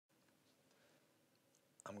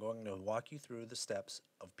I'm going to walk you through the steps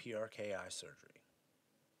of PRK eye surgery.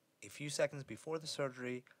 A few seconds before the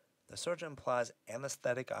surgery, the surgeon applies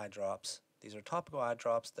anesthetic eye drops. These are topical eye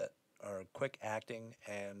drops that are quick acting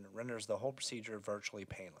and renders the whole procedure virtually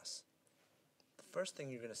painless. The first thing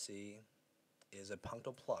you're going to see is a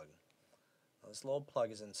punctal plug. Now, this little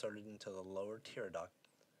plug is inserted into the lower tear duct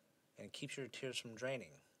and it keeps your tears from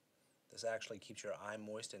draining. This actually keeps your eye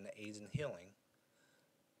moist and aids in healing.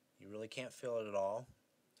 You really can't feel it at all,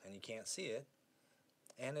 and you can't see it,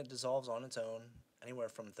 and it dissolves on its own anywhere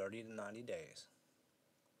from 30 to 90 days.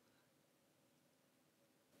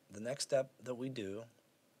 The next step that we do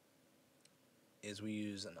is we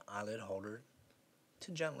use an eyelid holder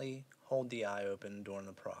to gently hold the eye open during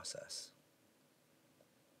the process.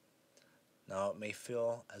 Now it may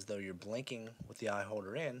feel as though you're blinking with the eye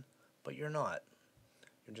holder in, but you're not.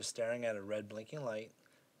 You're just staring at a red blinking light,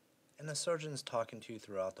 and the surgeon's talking to you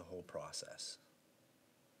throughout the whole process.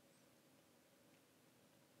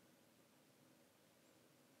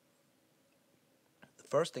 The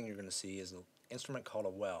first thing you're going to see is an instrument called a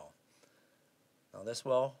well. Now this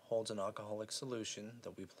well holds an alcoholic solution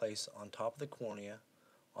that we place on top of the cornea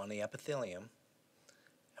on the epithelium,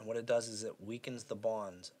 and what it does is it weakens the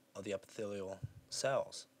bonds of the epithelial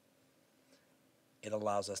cells. It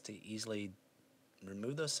allows us to easily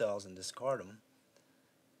remove those cells and discard them,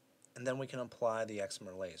 and then we can apply the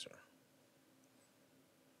excimer laser.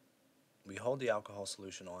 We hold the alcohol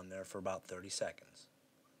solution on there for about 30 seconds.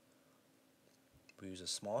 We use a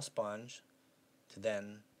small sponge to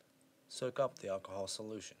then soak up the alcohol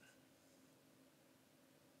solution.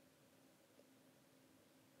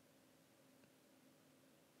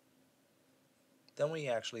 Then we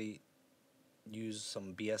actually use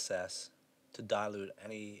some BSS to dilute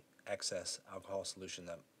any excess alcohol solution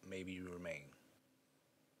that maybe remain.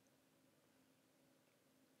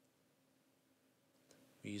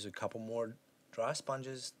 We use a couple more dry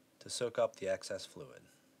sponges to soak up the excess fluid.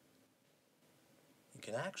 You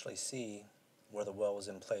can actually see where the well was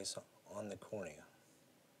in place on the cornea.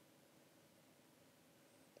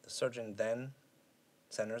 The surgeon then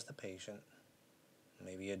centers the patient,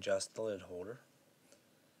 maybe adjusts the lid holder,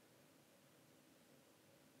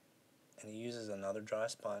 and he uses another dry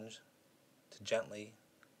sponge to gently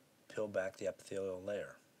peel back the epithelial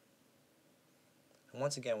layer. And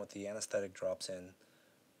once again, with the anesthetic drops in,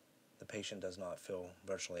 the patient does not feel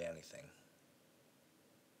virtually anything.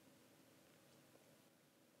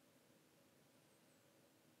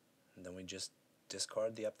 And then we just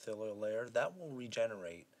discard the epithelial layer. That will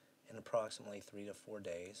regenerate in approximately 3 to 4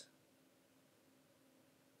 days.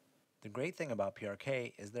 The great thing about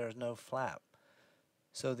PRK is there is no flap,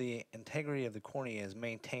 so the integrity of the cornea is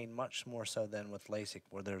maintained much more so than with LASIK,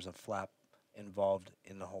 where there's a flap involved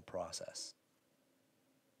in the whole process.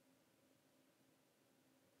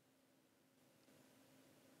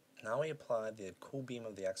 Now we apply the cool beam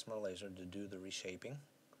of the excimer laser to do the reshaping.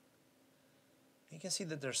 You can see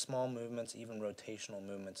that there's small movements, even rotational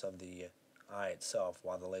movements of the eye itself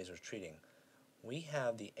while the laser is treating. We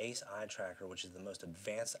have the ACE eye tracker, which is the most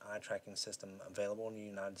advanced eye tracking system available in the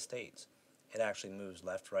United States. It actually moves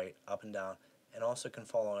left, right, up and down, and also can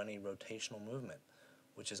follow any rotational movement,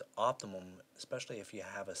 which is optimum, especially if you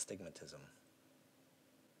have astigmatism.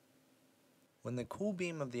 When the cool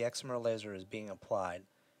beam of the excimer laser is being applied,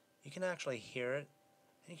 you can actually hear it,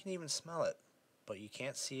 and you can even smell it, but you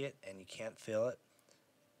can't see it and you can't feel it,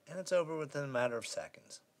 and it's over within a matter of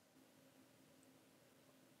seconds.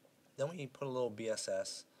 Then we put a little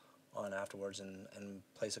BSS on afterwards and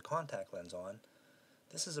place a contact lens on.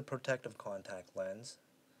 This is a protective contact lens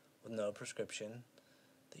with no prescription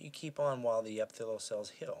that you keep on while the epithelial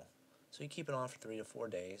cells heal. So you keep it on for 3 to 4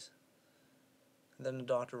 days, and then the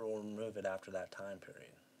doctor will remove it after that time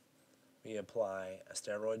period. We apply a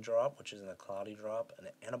steroid drop, which is a cloudy drop, an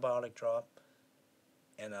antibiotic drop,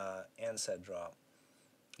 and an NSAID drop,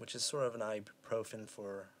 which is sort of an ibuprofen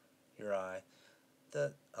for your eye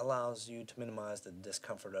that allows you to minimize the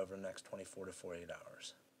discomfort over the next 24 to 48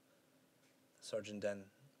 hours. The surgeon then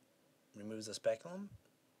removes the speculum,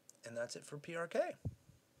 and that's it for PRK.